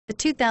The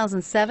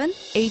 2007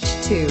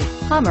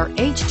 H2. Hummer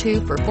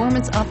H2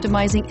 performance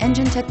optimizing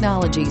engine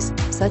technologies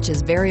such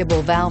as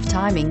variable valve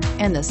timing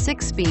and the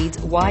 6 speeds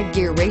wide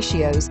gear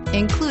ratios,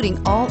 including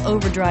all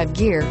overdrive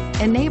gear,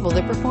 enable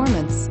the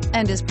performance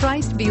and is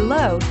priced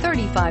below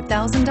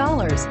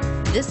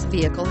 $35,000. This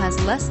vehicle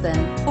has less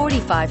than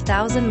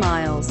 45,000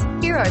 miles.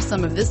 Here are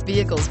some of this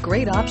vehicle's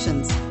great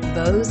options: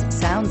 Bose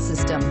sound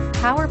system,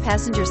 power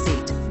passenger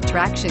seat,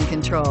 traction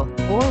control,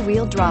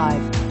 4-wheel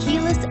drive,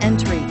 keyless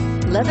entry,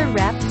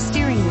 leather-wrapped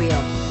steering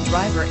wheel,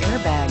 driver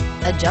airbag,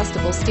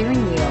 adjustable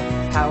steering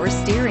wheel, power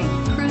steering,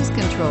 cruise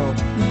control.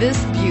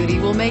 This beauty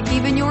will make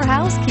even your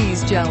house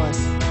keys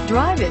jealous.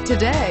 Drive it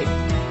today.